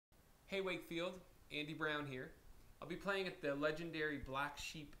Hey Wakefield, Andy Brown here. I'll be playing at the legendary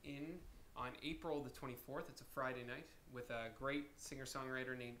Blacksheep Inn on April the 24th. It's a Friday night with a great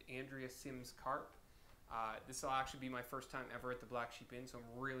singer-songwriter named Andrea Sims Carp. This will actually be my first time ever at the Blacksheep Inn, so I'm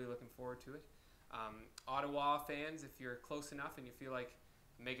really looking forward to it. Ottawa fans, if you're close enough and you feel like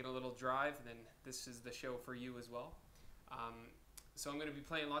making a little drive, then this is the show for you as well. So I'm going to be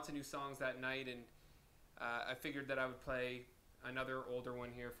playing lots of new songs that night, and I figured that I would play another older one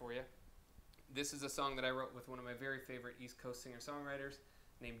here for you. This is a song that I wrote with one of my very favorite East Coast singer-songwriters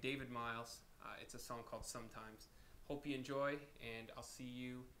named David Miles. It's a song called Sometimes. Hope you enjoy, and I'll see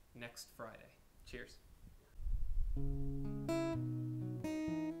you next Friday. Cheers.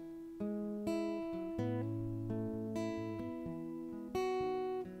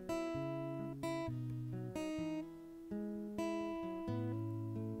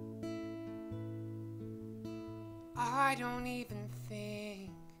 I don't even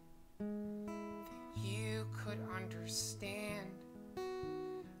think that you could understand the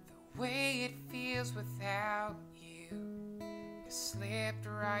way it feels without you. You slipped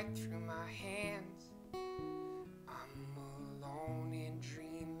right through my hands. I'm alone and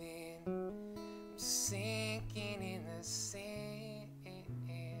dreaming. I'm sinking in the sand.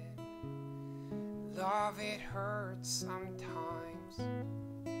 Love, it hurts sometimes.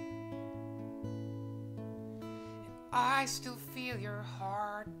 I still feel your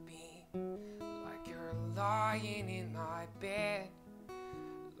heartbeat, like you're lying in my bed,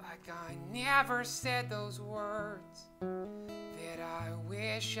 like I never said those words that I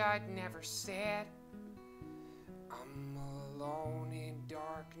wish I'd never said. I'm alone in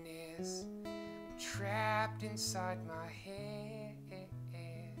darkness, trapped inside my head,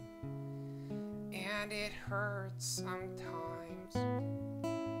 and it hurts sometimes.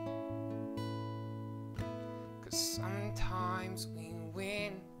 Sometimes we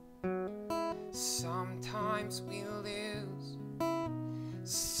win, sometimes we lose,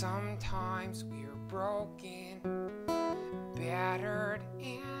 sometimes we're broken, battered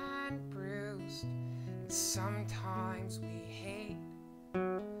and bruised, and sometimes we hate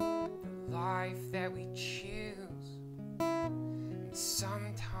the life that we choose, and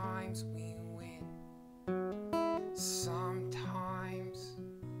sometimes we win, sometimes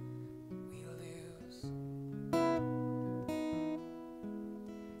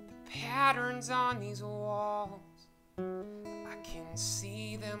patterns on these walls, I can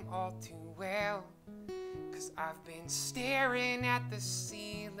see them all too well, 'cause I've been staring at the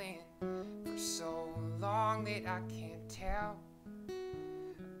ceiling for so long that I can't tell.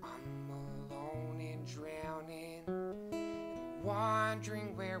 I'm alone and drowning and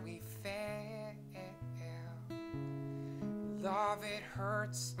wondering where we fell. Love, it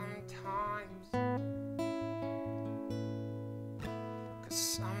hurts sometimes.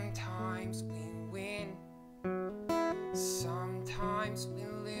 Sometimes we win, sometimes we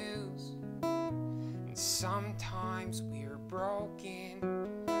lose, and sometimes we're broken,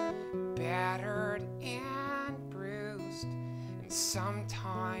 battered and bruised, and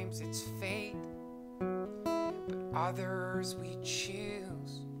sometimes it's fate, but others we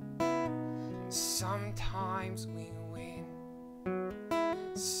choose, and sometimes we win,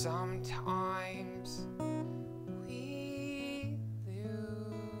 sometimes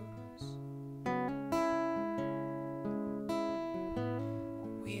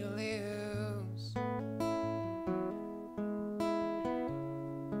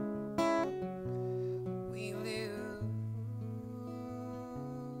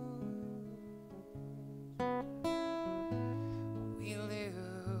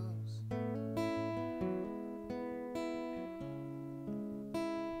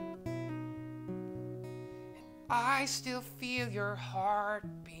I still feel your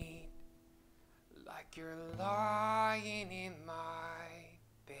heartbeat, like you're lying in my